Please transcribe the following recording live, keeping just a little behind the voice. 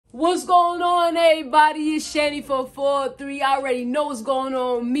What's going on, everybody? It's Shanny443. I already know what's going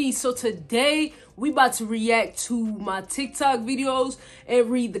on with me. So today, we about to react to my TikTok videos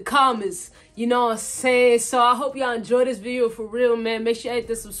and read the comments. You know what I'm saying? So I hope y'all enjoy this video for real, man. Make sure you hit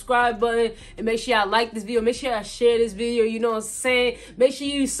the subscribe button and make sure y'all like this video. Make sure y'all share this video, you know what I'm saying? Make sure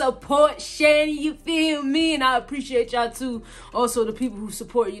you support Shanny, you feel me? And I appreciate y'all too. Also, the people who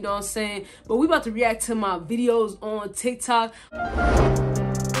support, you know what I'm saying? But we about to react to my videos on TikTok.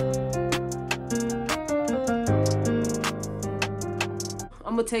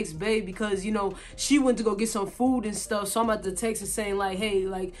 I'm gonna text Babe because, you know, she went to go get some food and stuff. So I'm about to text her saying, like, hey,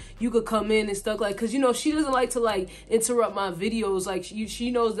 like, you could come in and stuff. Like, because, you know, she doesn't like to, like, interrupt my videos. Like,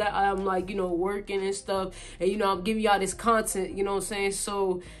 she knows that I'm, like, you know, working and stuff. And, you know, I'm giving y'all this content, you know what I'm saying?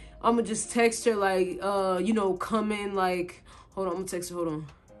 So I'm gonna just text her, like, you know, come in, like, hold on, I'm gonna text her, hold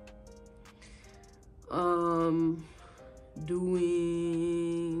on.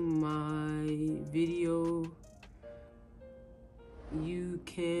 Doing my video. You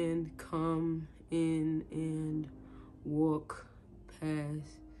can come in and walk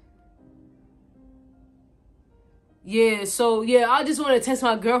past. Yeah, so yeah, I just want to text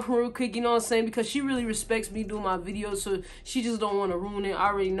my girlfriend real quick, you know what I'm saying? Because she really respects me doing my videos, so she just don't want to ruin it. I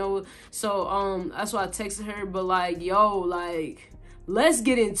already know it. So that's why I texted her. But like, yo, like, let's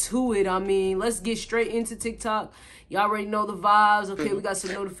get into it. I mean, let's get straight into TikTok. Y'all already know the vibes. Okay, we got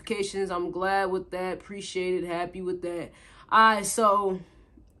some notifications. I'm glad with that. Appreciate it. Happy with that. Alright, so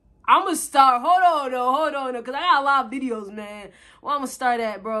I'm gonna start. Hold on though, because I got a lot of videos, man. Well, I'm gonna start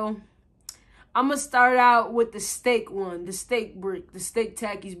at, bro. I'm gonna start out with the steak one, the steak brick, the steak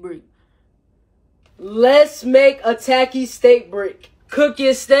Takis brick. Let's make a Takis steak brick. Cook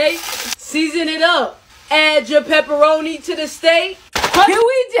your steak, season it up, add your pepperoni to the steak. Can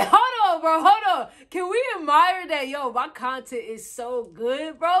we just, hold on, bro, hold on. Can we admire that, yo, my content is so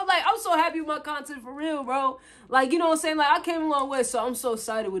good, bro? Like, I'm so happy with my content for real, bro. Like, you know what I'm saying? Like, I came a long way, so I'm so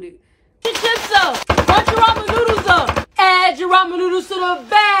excited with it. Your chips up. Crunch your ramen noodles up. Add your ramen noodles to the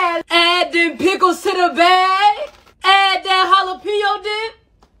bag. Add them pickles to the bag. Add that jalapeno dip.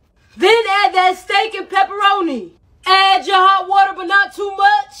 Then add that steak and pepperoni. Add your hot water, but not too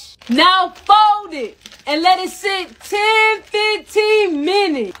much. Now fold it and let it sit 10-15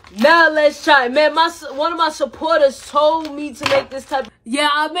 minutes. Now let's try it. Man, one of my supporters told me to make this type. Yeah,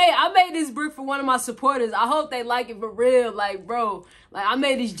 I made this brick for one of my supporters. I hope they like it for real. Like, bro, like, I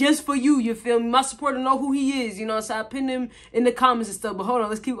made this just for you, you feel me? My supporter know who he is, you know, so I pinned him in the comments and stuff. But hold on,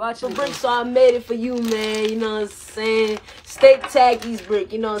 let's keep watching the brick. So I made it for you, man, you know what I'm saying? Steak Takis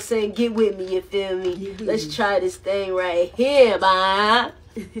brick, you know what I'm saying? Get with me, you feel me? Let's try this thing right here, man.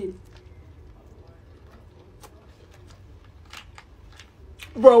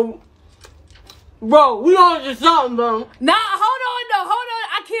 Bro, we on to something, bro. Nah, hold on, though. Hold on.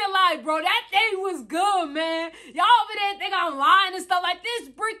 I can't lie, bro. That thing was good, man. Y'all over there think I'm lying and stuff. Like, this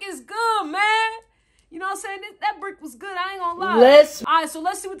brick is good, man. You know what I'm saying? That brick was good. I ain't gonna lie. All right, so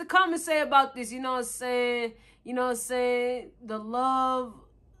let's see what the comments say about this. You know what I'm saying? You know what I'm saying? The love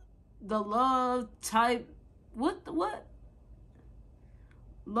type. What?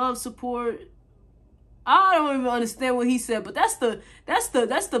 Love support. I don't even understand what he said, but that's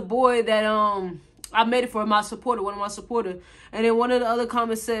the boy that I made it for, my supporter, one of my supporters. And then one of the other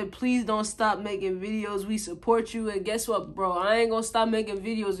comments said, please don't stop making videos. We support you. And guess what, bro? I ain't gonna stop making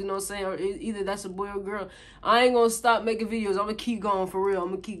videos, you know what I'm saying? Or either that's a boy or girl. I ain't gonna stop making videos. I'm gonna keep going for real. I'm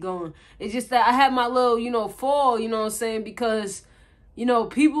gonna keep going. It's just that I had my little, you know, fall, you know what I'm saying? Because, you know,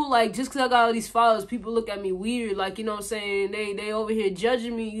 people, like, just because I got all these followers, people look at me weird. Like, you know what I'm saying? They over here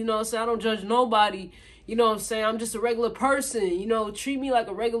judging me, you know what I'm saying? I don't judge nobody. You know what I'm saying? I'm just a regular person. You know, treat me like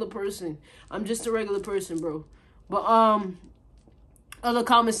a regular person. I'm just a regular person, bro. But, other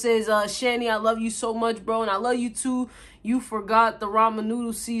comment says, Shanny, I love you so much, bro. And I love you, too. You forgot the ramen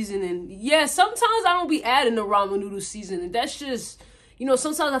noodle seasoning. Yeah, sometimes I don't be adding the ramen noodle seasoning. That's just, you know,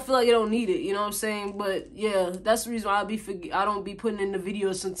 sometimes I feel like I don't need it. You know what I'm saying? But, yeah, that's the reason why I don't be putting in the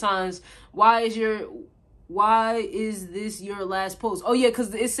videos sometimes. Why is this your last post? Oh, yeah,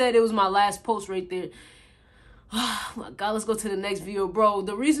 because it said it was my last post right there. Oh my God, let's go to the next video, bro.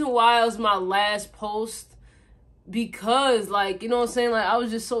 The reason why it was my last post, because, like, you know what I'm saying? Like, I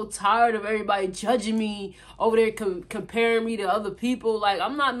was just so tired of everybody judging me over there, comparing me to other people. Like,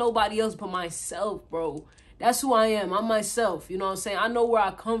 I'm not nobody else but myself, bro. That's who I am. I'm myself. You know what I'm saying? I know where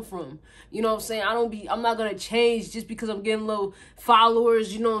I come from. You know what I'm saying? I'm not gonna change just because I'm getting little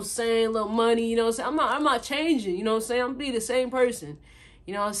followers, you know what I'm saying, little money, you know what I'm saying? I'm not changing, you know what I'm saying? I'm be the same person.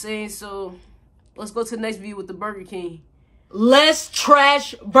 You know what I'm saying? So let's go to the next video with the Burger King. Let's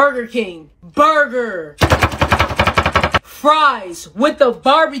trash Burger King. Burger. fries with the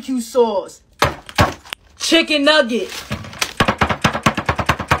barbecue sauce, chicken nugget.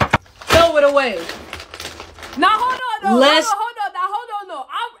 Throw it away. Now hold on, no. Hold on.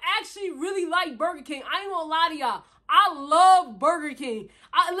 I actually really like Burger King. I ain't gonna lie to y'all. I love Burger King.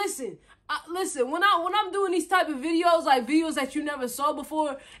 Listen, when I'm doing these type of videos, like videos that you never saw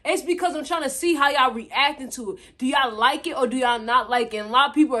before, it's because I'm trying to see how y'all reacting to it. Do y'all like it or do y'all not like it? And a lot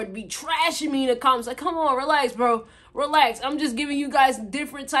of people are be trashing me in the comments. Like, come on, relax, bro. Relax. I'm just giving you guys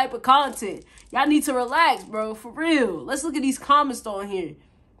different type of content. Y'all need to relax, bro. For real. Let's look at these comments on here.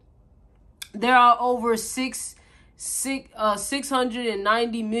 There are over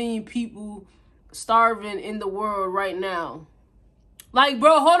 690 million people starving in the world right now. Like,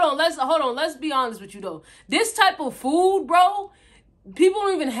 bro, hold on. Let's be honest with you, though. This type of food, bro, people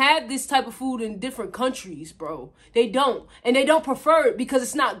don't even have this type of food in different countries, bro. They don't. And they don't prefer it because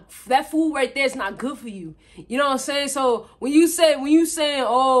it's not, that food right there is not good for you. You know what I'm saying? So when you saying,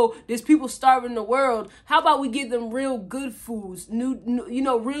 oh, there's people starving in the world, how about we give them real good foods?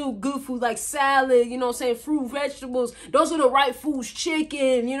 Real good food like salad, you know what I'm saying? Fruit, vegetables. Those are the right foods.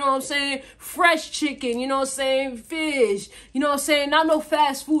 Chicken, you know what I'm saying? Fresh chicken, you know what I'm saying? Fish, you know what I'm saying? Not no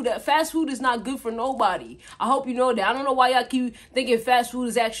fast food. Fast food is not good for nobody. I hope you know that. I don't know why y'all keep thinking fast food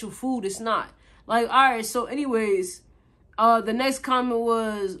is actual food. It's not. Like, all right, so anyways, the next comment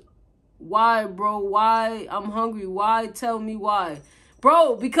was, why, bro? Why? I'm hungry. Why? Tell me why.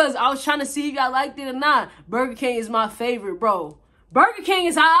 Bro, because I was trying to see if y'all liked it or not. Burger King is my favorite, bro. Burger King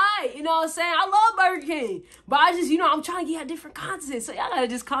is alright, you know what I'm saying? I love Burger King. But I just, I'm trying to get different content. So y'all gotta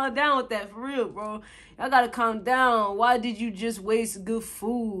just calm down with that, for real, bro. Y'all gotta calm down. Why did you just waste good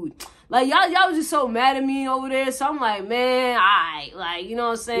food? Like, y'all was just so mad at me over there. So I'm like, man, alright. Like, you know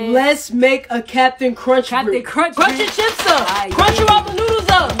what I'm saying? Let's make a Captain Crunch brick. Crunch your chips up. Crunch your ramen noodles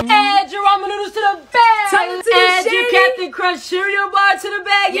up. Add your ramen noodles to the bag. Add your Captain Crunch cereal bar to the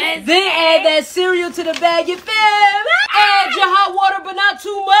bag. Yes. Then add that cereal to the bag. You feel me? Add your hot water, but not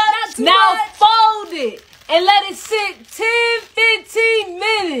too much. Now fold it and let it sit 10-15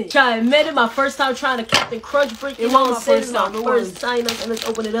 minutes. Try to admit it, my first time trying to Captain Crunch brick. It won't sit my first time. Let's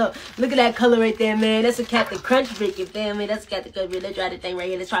open it up. Look at that color right there, man. That's a Captain Crunch brick. You feel me? That's a Captain Crunch brick. Let's try the thing right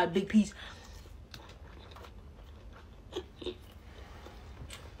here. Let's try a big piece.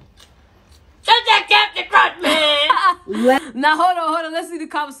 Shut that Captain Crunch, man. Now, hold on. Let's see the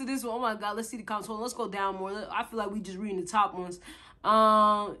comments to this one. Oh, my God. Let's see the comments. Hold on. Let's go down more. I feel like we just reading the top ones.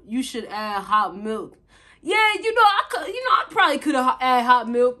 You should add hot milk. Yeah, I probably could have added hot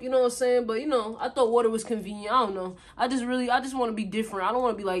milk, you know what I'm saying? But, I thought water was convenient. I don't know. I just want to be different. I don't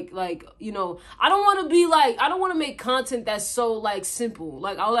want to be like, I don't want to make content that's so, like, simple.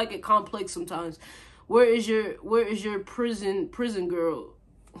 Like, I like it complex sometimes. Where is your prison girl?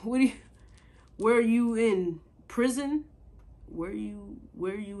 Where are you in prison? Where you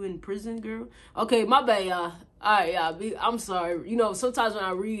in prison, girl? Okay, my bad, y'all. All right, y'all. I'm sorry. Sometimes when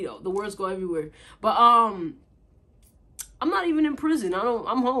I read, the words go everywhere. But I'm not even in prison.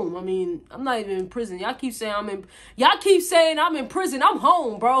 I'm home. I mean, I'm not even in prison. Y'all keep saying I'm in prison. I'm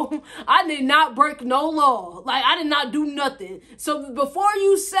home, bro. I did not break no law. Like, I did not do nothing. So before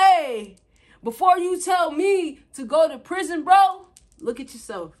you tell me to go to prison, bro, look at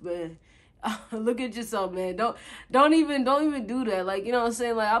yourself, man. Look at yourself, man. Don't even do that. Like, you know what I'm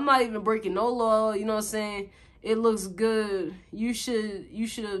saying? Like, I'm not even breaking no law. You know what I'm saying? It looks good. You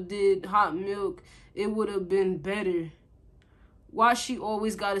should have did hot milk. It would have been better. Why she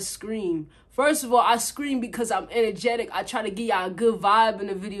always gotta scream? First of all, I scream because I'm energetic. I try to give y'all a good vibe in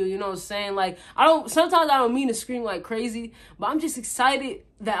the video. You know what I'm saying? Like, sometimes I don't mean to scream like crazy, but I'm just excited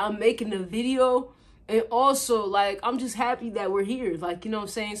that I'm making the video. And also, like, I'm just happy that we're here. Like, you know what I'm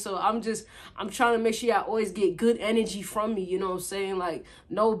saying? So I'm trying to make sure y'all always get good energy from me. You know what I'm saying? Like,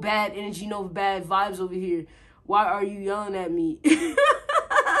 no bad energy, no bad vibes over here. Why are you yelling at me? Bro,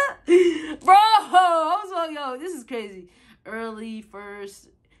 I was like, yo, this is crazy. Early first.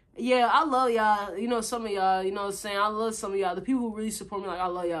 Yeah, I love y'all. Some of y'all, you know what I'm saying? I love some of y'all. The people who really support me, like, I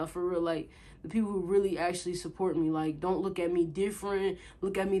love y'all for real. Like, the people who really actually support me, like, don't look at me different.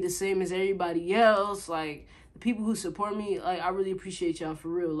 Look at me the same as everybody else. Like, the people who support me, like, I really appreciate y'all for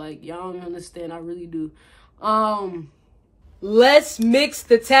real. Like, y'all don't understand. I really do. Let's mix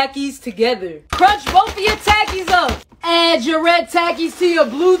the Takis together. Crunch both of your Takis up. Add your red Takis to your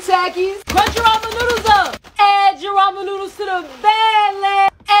blue Takis. Crunch your ramen noodles up. Add your ramen noodles to the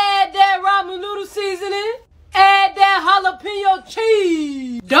bag. Add that ramen noodle seasoning. Add that jalapeno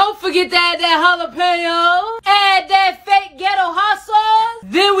cheese. Don't forget to add that jalapeno. Add that fake ghetto hot sauce.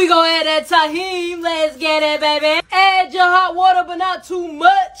 Then we gonna add that tahini. Let's get it, baby. Add your hot water, but not too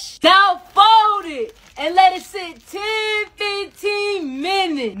much. Now fold it and let it sit 10-15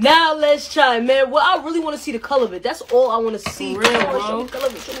 minutes. Now let's try, man. Well, I really want to see the color of it. That's all I want to see. For real, bro. Show me the color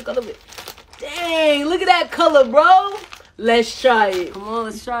of it. Show me the color of it. Dang, look at that color, bro. Let's try it. Come on,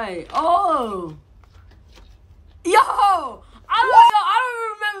 let's try it. Oh. Yo.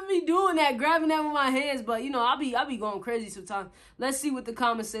 I don't remember me doing that, grabbing that with my hands, but you know, I'll be going crazy sometimes. Let's see what the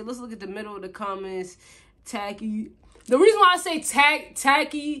comments say. Let's look at the middle of the comments. Tacky. The reason why I say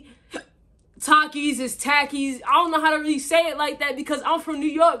tacky, Takis is tackies. I don't know how to really say it like that because I'm from New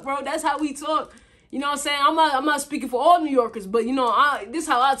York, bro. That's how we talk. You know what I'm saying? I'm not speaking for all New Yorkers, but you know, this is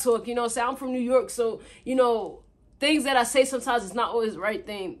how I talk. You know what I'm saying? I'm from New York, so you know, things that I say sometimes it's not always the right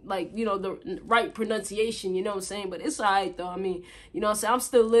thing, like, you know, the right pronunciation, you know what I'm saying? But it's all right, though. I mean, you know what I'm saying? I'm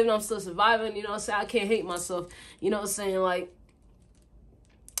still living, I'm still surviving, you know what I'm saying? I can't hate myself, you know what I'm saying? Like,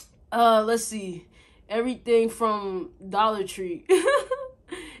 let's see. Everything from Dollar Tree.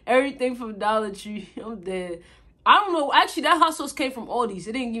 Everything from Dollar Tree. I'm dead. I don't know. Actually, that hot sauce came from Aldi's.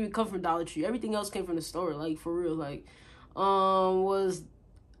 It didn't even come from Dollar Tree. Everything else came from the store, like, for real. Like, was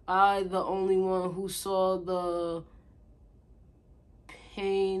I the only one who saw the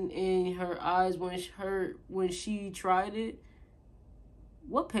pain in her eyes when she tried it?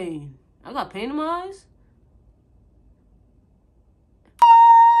 What pain? I got pain in my eyes?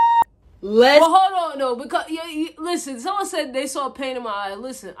 Well, hold on, though, because, listen, someone said they saw pain in my eye.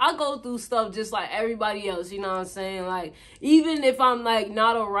 Listen, I go through stuff just like everybody else, you know what I'm saying? Like, even if I'm, like,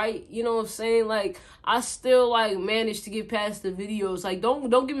 not alright, you know what I'm saying? Like, I still, like, manage to get past the videos. Like, don't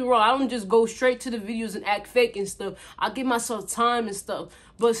get me wrong, I don't just go straight to the videos and act fake and stuff. I give myself time and stuff.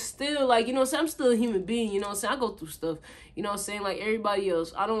 But still, like, you know what I'm saying? I'm still a human being, you know what I'm saying? I go through stuff, you know what I'm saying? Like everybody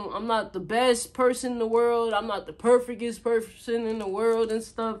else. I'm not the best person in the world. I'm not the perfectest person in the world and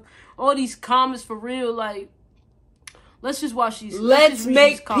stuff. All these comments for real, like, let's just watch these. Let's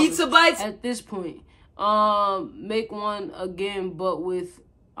make pizza bites at this point. Make one again, but with,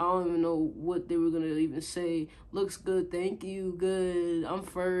 I don't even know what they were gonna even say. Looks good, thank you, good. I'm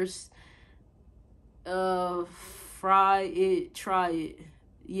first. Fry it, try it.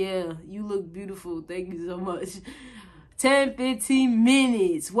 Yeah, you look beautiful. Thank you so much. 10-15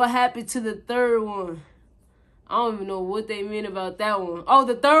 minutes. What happened to the third one? I don't even know what they mean about that one. Oh,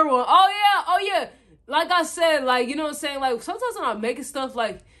 the third one. Oh, yeah. Like I said, like, you know what I'm saying? Like, sometimes when I'm making stuff,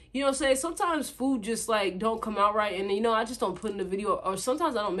 like, you know what I'm saying? Sometimes food just, like, don't come out right. And, you know, I just don't put in the video. Or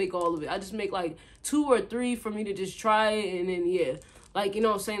sometimes I don't make all of it. I just make, like, 2 or 3 for me to just try it. And then, yeah. Like, you know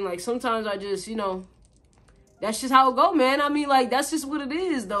what I'm saying? Like, sometimes I just, you know, that's just how it go, man. I mean, like, that's just what it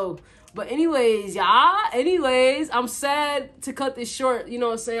is, though. But anyways, y'all, I'm sad to cut this short, you know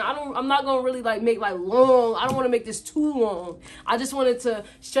what I'm saying? I'm not going to really, like, make, like, long. I don't want to make this too long. I just wanted to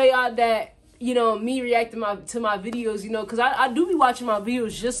show y'all that, you know, me reacting to my videos, you know, because I do be watching my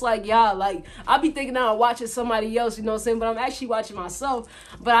videos just like y'all. Like, I be thinking that I'm watching somebody else, you know what I'm saying? But I'm actually watching myself.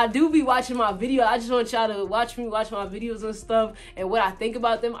 But I do be watching my video. I just want y'all to watch me watch my videos and stuff and what I think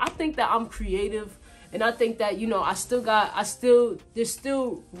about them. I think that I'm creative. And I think that, you know, there's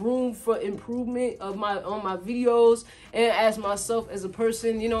still room for improvement on my videos and as myself as a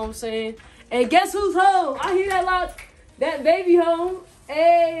person, you know what I'm saying? And guess who's home? I hear that lot. That baby home.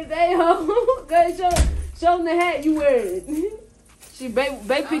 Hey, they home. Go show them the hat you wearing. She babe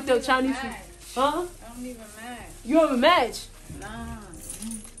picked up Chinese food. Huh? I don't even match. You don't even match? Nah.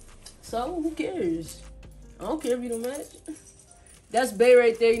 So who cares? I don't care if you don't match. That's Bay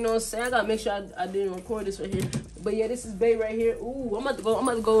right there, you know what I'm saying? I gotta make sure I didn't record this right here. But yeah, this is Bay right here. Ooh, I'm about to go in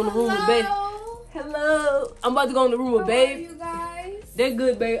the room with Bay. Hello. I'm about to go in the room with Babe. How are you guys? They're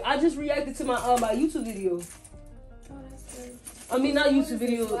good, Babe. I just reacted to my my YouTube video. Oh, that's good. I mean, not YouTube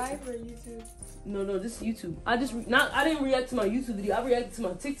video. Live or YouTube? No, this is YouTube. I didn't react to my YouTube video. I reacted to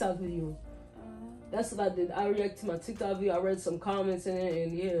my TikTok video. That's what I did. I reacted to my TikTok video. I read some comments in it,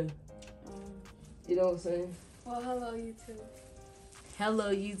 and yeah. You know what I'm saying? Well, hello, YouTube.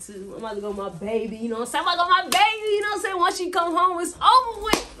 Hello, YouTube. I'm about to go with my baby, you know what I'm saying? I'm about to go with my baby, you know what I'm saying? Once she come home, it's over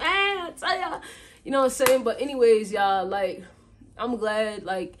with, man. I tell y'all. You know what I'm saying? But anyways, y'all, like, I'm glad,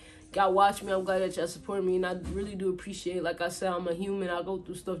 like, y'all watch me. I'm glad that y'all support me, and I really do appreciate it. Like I said, I'm a human. I go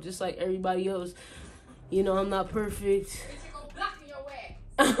through stuff just like everybody else. You know, I'm not perfect.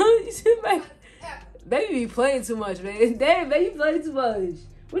 You see, baby be playing too much, man. Damn, baby playing too much.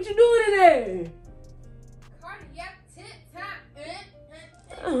 What you doing in there?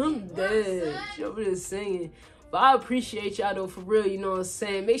 I'm dead. She over there singing. But I appreciate y'all though, for real, you know what I'm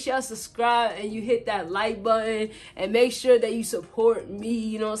saying? Make sure y'all subscribe and you hit that like button and make sure that you support me,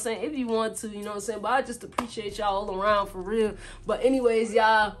 you know what I'm saying? If you want to, you know what I'm saying? But I just appreciate y'all all around, for real. But anyways,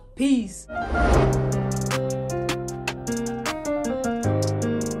 y'all, peace.